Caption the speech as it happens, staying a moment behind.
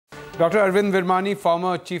Dr. Arvind Virmani,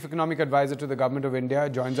 former Chief Economic Advisor to the Government of India,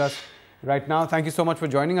 joins us right now. Thank you so much for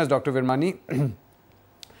joining us, Dr. Virmani.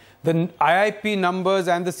 The IIP numbers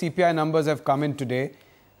and the CPI numbers have come in today.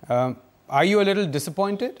 Are you a little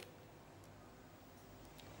disappointed?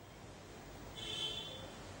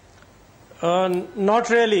 Not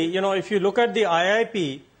really. You know, if you look at the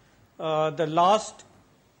IIP, the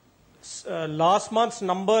last month's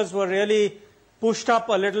numbers were really pushed up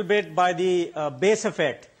a little bit by the base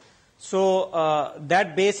effect. So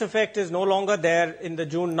that base effect is no longer there in the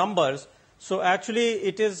June numbers. So actually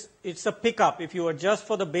it's a pickup. If you adjust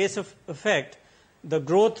for the base effect, the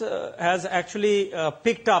growth has actually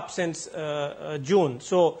picked up since June.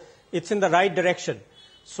 So it's in the right direction.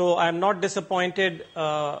 So I'm not disappointed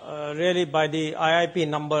really by the IIP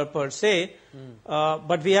number per se.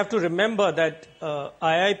 But we have to remember that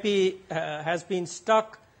IIP has been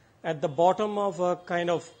stuck at the bottom of a kind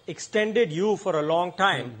of extended U for a long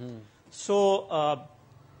time. So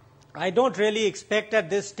I don't really expect at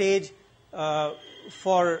this stage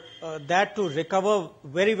for that to recover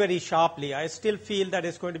very, very sharply. I still feel that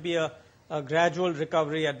it's going to be a gradual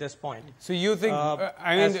recovery at this point. So you think,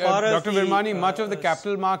 Dr. Virmani, much of the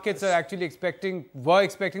capital markets are actually were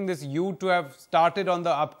expecting this U to have started on the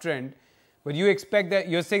uptrend, but you expect that,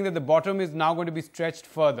 you're saying that the bottom is now going to be stretched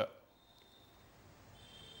further?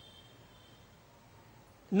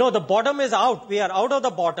 No, the bottom is out. We are out of the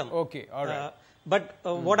bottom. Okay, all right. But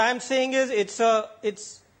what I'm saying is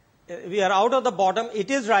we are out of the bottom. It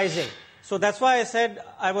is rising. So that's why I said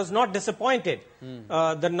I was not disappointed.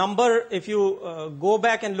 The number, if you go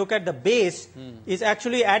back and look at the base, is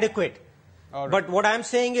actually adequate. Right. But what I'm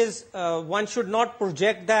saying is one should not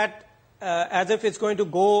project that as if it's going to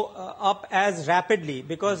go up as rapidly,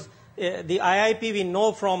 because the IIP, we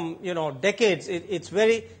know from decades,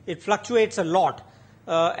 it fluctuates a lot.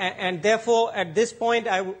 And therefore, at this point,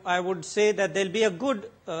 I would say that there'll be a good,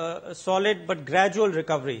 solid but gradual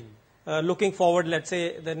recovery looking forward, let's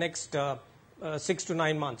say, the next 6 to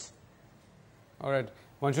 9 months. All right.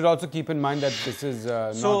 One should also keep in mind that this is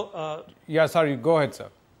yeah, sorry, go ahead, sir.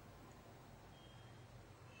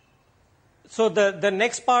 So the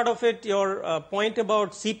next part of it, your point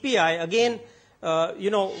about CPI, again,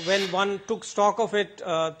 when one took stock of it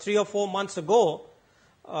 3 or 4 months ago,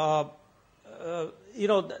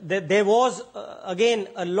 there was, again,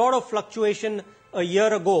 a lot of fluctuation a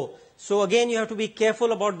year ago. So again, you have to be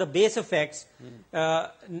careful about the base effects.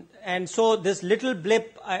 And so this little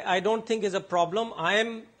blip, I don't think is a problem. I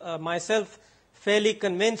am myself fairly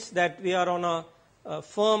convinced that we are on a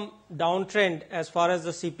firm downtrend as far as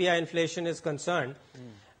the CPI inflation is concerned.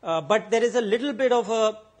 But there is a little bit of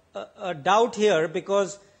a doubt here,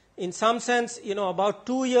 because in some sense, about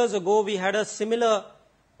 2 years ago, we had a similar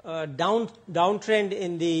downtrend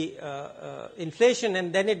in the inflation,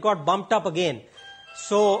 and then it got bumped up again.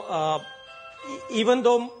 So even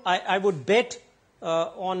though I would bet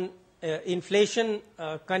on inflation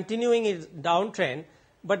continuing its downtrend,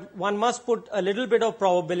 but one must put a little bit of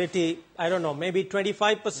probability, I don't know, maybe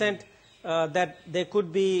 25% that there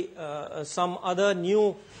could be some other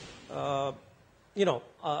new,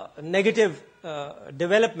 negative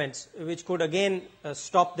developments which could again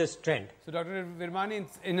stop this trend. So, Dr. Virmani,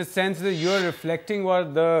 in a sense, that you are reflecting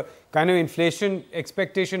what the kind of inflation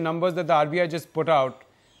expectation numbers that the RBI just put out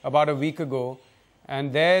about a week ago,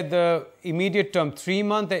 and there the immediate term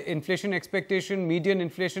 3-month inflation expectation, median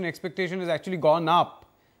inflation expectation has actually gone up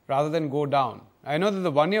rather than go down. I know that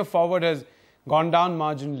the 1-year forward has gone down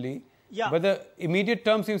marginally, but the immediate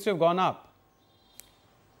term seems to have gone up.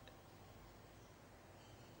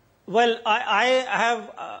 Well, I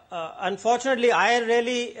have, unfortunately, I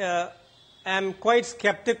really am quite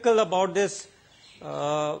skeptical about these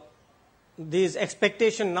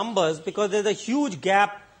expectation numbers, because there's a huge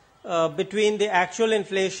gap between the actual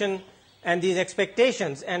inflation and these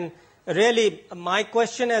expectations. And really, my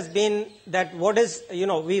question has been that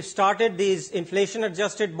we've started these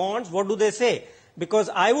inflation-adjusted bonds. What do they say? Because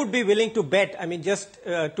I would be willing to bet, just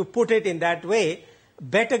to put it in that way,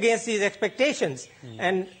 bet against these expectations.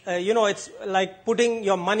 And, it's like putting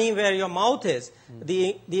your money where your mouth is.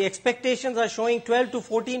 The expectations are showing 12 to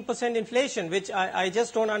 14% inflation, which I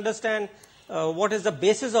just don't understand what is the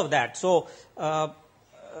basis of that. So,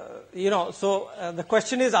 the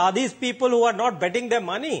question is, are these people who are not betting their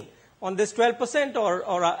money on this 12%,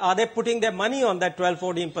 or are they putting their money on that 12,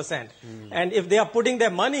 14%? And if they are putting their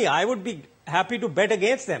money, I would be happy to bet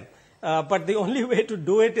against them. But the only way to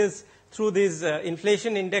do it is through these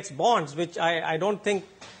inflation index bonds, which I don't think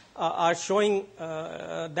are showing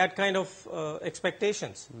that kind of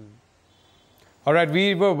expectations. All right,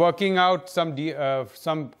 we were working out some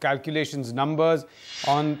calculations, numbers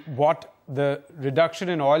on what the reduction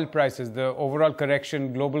in oil prices, the overall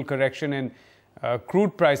correction, global correction in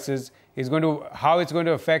crude prices is going to, how it's going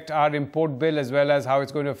to affect our import bill as well as how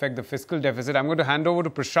it's going to affect the fiscal deficit. I'm going to hand over to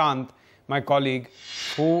Prashant, my colleague,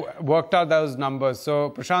 who worked out those numbers. So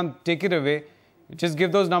Prashant, take it away. Just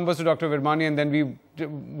give those numbers to Dr. Virmani and then we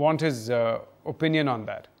want his opinion on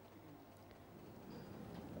that.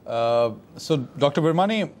 So, Dr.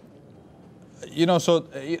 Virmani, you know, so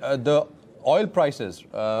the oil prices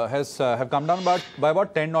have come down by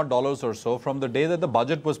about $10 or so from the day that the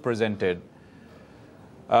budget was presented.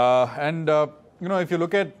 You know, if you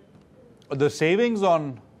look at the savings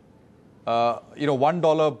on, you know,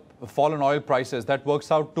 $1 fall in oil prices, that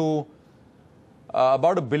works out to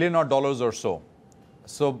about $1 billion or so.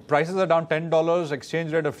 So prices are down $10,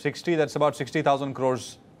 exchange rate of 60, that's about 60,000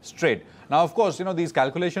 crores straight. Now, of course, you know, these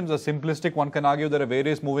calculations are simplistic. One can argue there are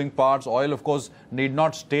various moving parts. Oil, of course, need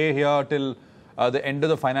not stay here till the end of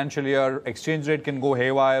the financial year. Exchange rate can go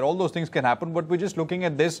haywire. All those things can happen. But we're just looking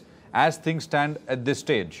at this as things stand at this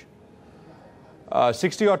stage.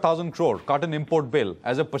 60,000 crore cut in import bill.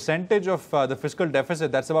 As a percentage of the fiscal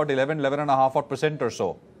deficit, that's about 11.5% or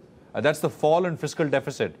so. That's the fall in fiscal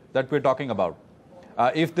deficit that we're talking about.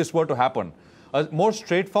 If this were to happen. A more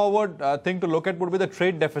straightforward thing to look at would be the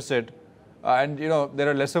trade deficit. And, you know, there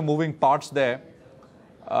are lesser moving parts there.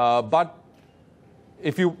 But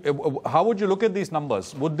if you, how would you look at these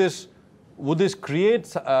numbers? Would this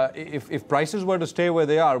create, if prices were to stay where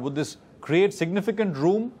they are, would this create significant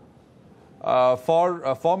room for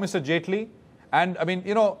Mr. Jaitley? And, I mean,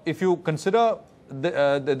 you know, if you consider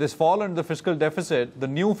this fall in the fiscal deficit, the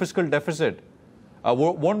new fiscal deficit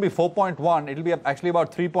won't be 4.1, it'll be actually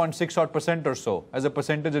about 3.6% or so as a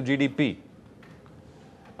percentage of GDP.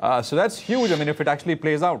 So that's huge, I mean, if it actually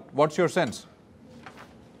plays out. What's your sense?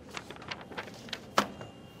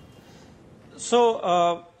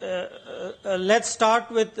 So let's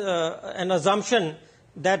start with an assumption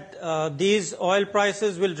that these oil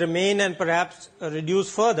prices will remain and perhaps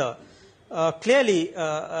reduce further. Clearly,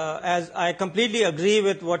 as I completely agree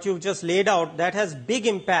with what you've just laid out, that has big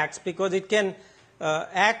impacts because it can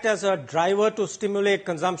act as a driver to stimulate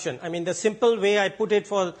consumption. I mean, the simple way I put it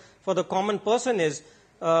for the common person is,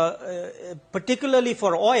 particularly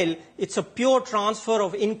for oil, it's a pure transfer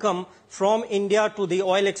of income from India to the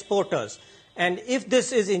oil exporters. And if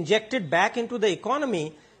this is injected back into the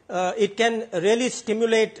economy, it can really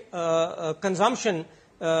stimulate consumption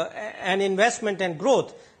and investment and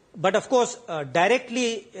growth. But of course,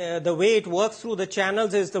 directly, the way it works through the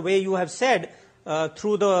channels is the way you have said,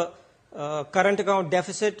 through the current account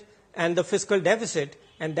deficit and the fiscal deficit,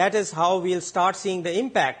 and that is how we'll start seeing the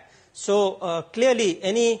impact. So clearly,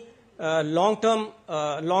 any long-term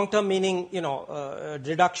meaning, you know,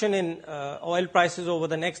 reduction in oil prices over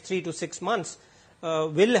the next 3 to 6 months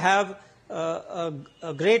will have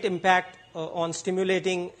a great impact on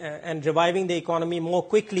stimulating and reviving the economy more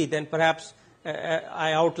quickly than perhaps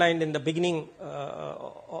I outlined in the beginning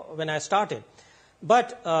when I started.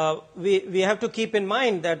 But we have to keep in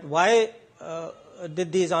mind that why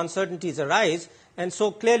did these uncertainties arise? And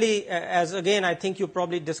so clearly, as again, I think you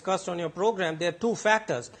probably discussed on your program, there are two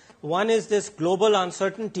factors. One is this global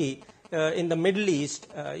uncertainty in the Middle East,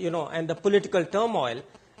 you know, and the political turmoil,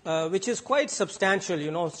 which is quite substantial,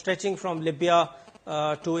 you know, stretching from Libya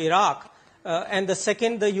to Iraq. And the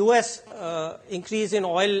second, the U.S. Increase in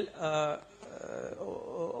oil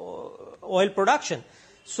production.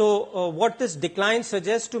 So what this decline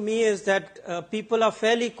suggests to me is that people are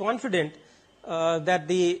fairly confident that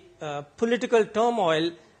the political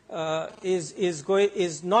turmoil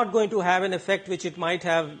is not going to have an effect which it might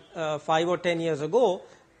have 5 or 10 years ago,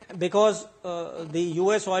 because the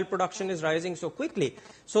U.S. oil production is rising so quickly.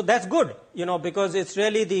 So that's good, you know, because it's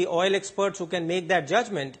really the oil experts who can make that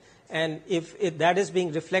judgment. And if that is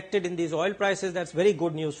being reflected in these oil prices, that's very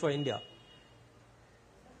good news for India.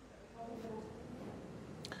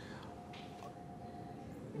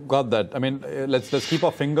 Got that. I mean, let's keep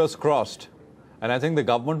our fingers crossed. And I think the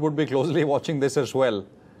government would be closely watching this as well.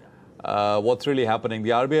 What's really happening. The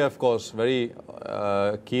RBI, of course, very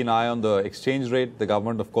keen eye on the exchange rate. The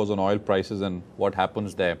government, of course, on oil prices and what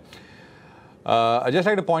happens there. I'd just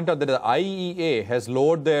like to point out that the IEA has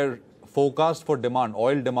lowered their forecast for demand,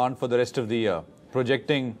 oil demand for the rest of the year,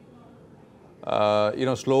 projecting, you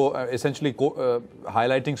know, slow, essentially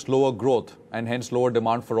highlighting slower growth and hence lower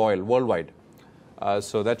demand for oil worldwide.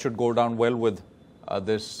 So that should go down well with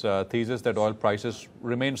this thesis that oil prices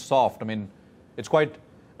remain soft. I mean, it's quite,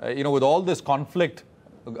 you know, with all this conflict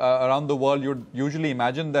around the world, you'd usually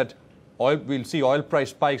imagine that we'll see oil price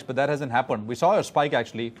spikes, but that hasn't happened. We saw a spike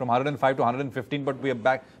actually from 105 to 115, but we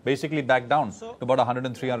are basically back down to about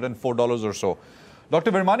 $103, $104 or so.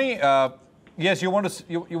 Dr. Virmani, yes, you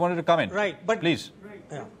wanted to come in. Right, but please.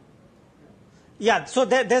 Yeah. Yeah, so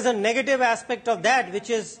there's a negative aspect of that, which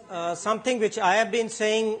is something which I have been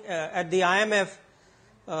saying at the IMF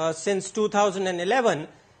since 2011,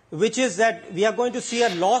 which is that we are going to see a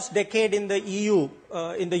lost decade in the EU,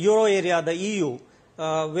 in the euro area, the EU,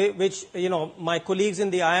 which, my colleagues in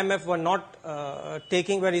the IMF were not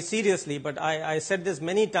taking very seriously, but I said this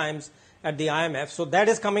many times at the IMF. So that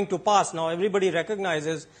is coming to pass. Now everybody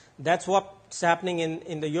recognizes that's what's happening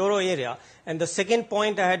in the euro area. And the second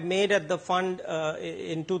point I had made at the fund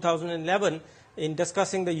in 2011 in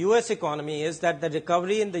discussing the US economy is that the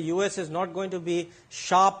recovery in the US is not going to be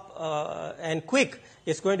sharp and quick.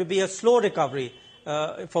 It's going to be a slow recovery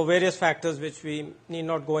for various factors which we need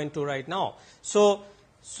not go into right now. So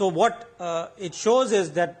what it shows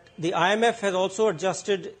is that the IMF has also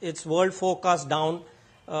adjusted its world forecast down.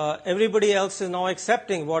 Everybody else is now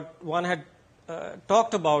accepting what one had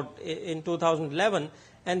talked about in 2011,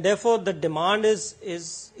 and therefore the demand is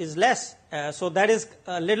less. So that is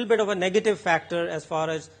a little bit of a negative factor as far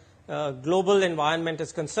as global environment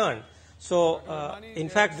is concerned. So, in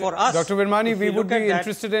fact, for us, Dr. Virmani, we would be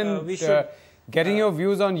interested in getting your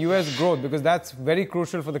views on US growth, because that's very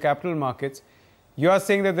crucial for the capital markets. You are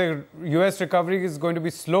saying that the US recovery is going to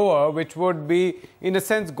be slower, which would be, in a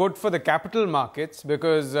sense, good for the capital markets,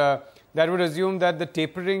 because that would assume that the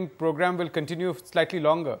tapering program will continue slightly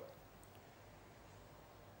longer.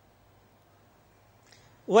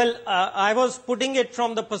 Well, I was putting it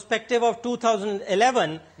from the perspective of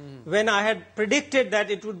 2011, when I had predicted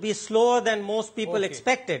that it would be slower than most people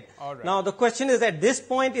expected. Right. Now, the question is, at this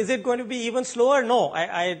point, is it going to be even slower? No,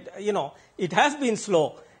 it has been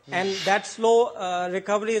slow, and that slow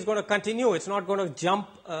recovery is going to continue. It's not going to jump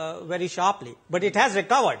very sharply, but it has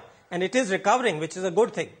recovered, and it is recovering, which is a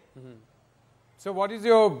good thing. So what is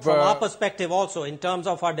your... From our perspective also, in terms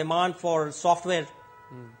of our demand for software.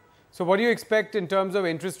 So what do you expect in terms of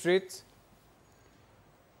interest rates?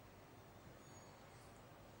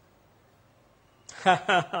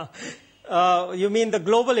 You mean the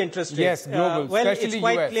global interest rates? Yes, global, well, especially it's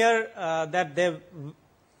quite US. clear that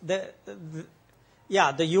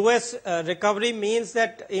the US recovery means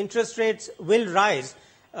that interest rates will rise.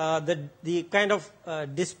 The kind of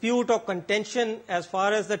dispute or contention as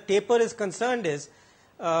far as the taper is concerned is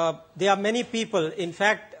there are many people. In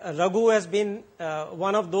fact, Raghu has been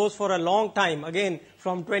one of those for a long time, again,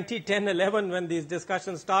 from 2010-11 when these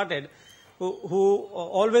discussions started, who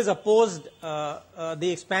always opposed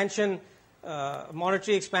the expansion,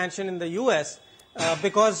 monetary expansion in the US,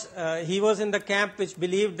 because he was in the camp which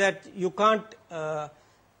believed that you can't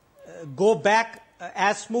go back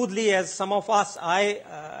as smoothly as some of us. I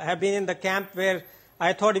have been in the camp where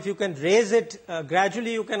I thought if you can raise it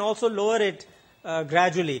gradually, you can also lower it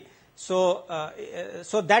gradually. So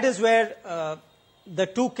that is where the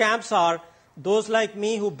two camps are. Those like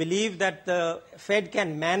me who believe that the Fed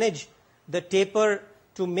can manage the taper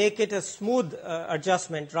to make it a smooth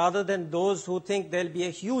adjustment, rather than those who think there will be a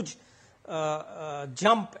huge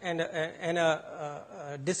jump and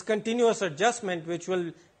a discontinuous adjustment which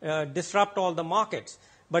will disrupt all the markets.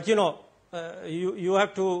 But you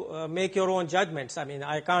have to make your own judgments. I mean,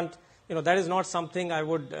 I can't. That is not something I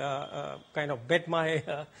would kind of bet my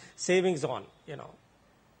savings on,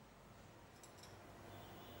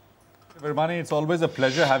 Virmani, it's always a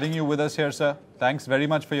pleasure having you with us here, sir. Thanks very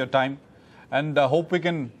much for your time. And hope we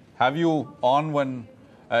can have you on when,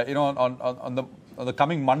 on the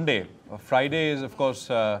coming Monday. Friday is, of course,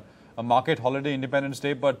 a market holiday, Independence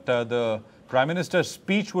Day, but the Prime Minister's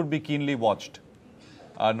speech would be keenly watched.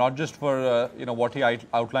 Not just for, what he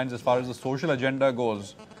outlines as far as the social agenda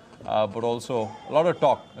goes, but also a lot of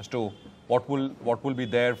talk as to what will be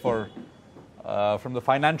there for from the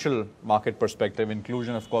financial market perspective.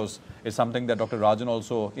 Inclusion, of course, is something that Dr. Rajan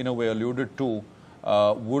also, in a way, alluded to,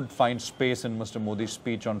 would find space in Mr. Modi's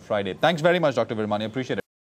speech on Friday. Thanks very much, Dr. Virmani. Appreciate it.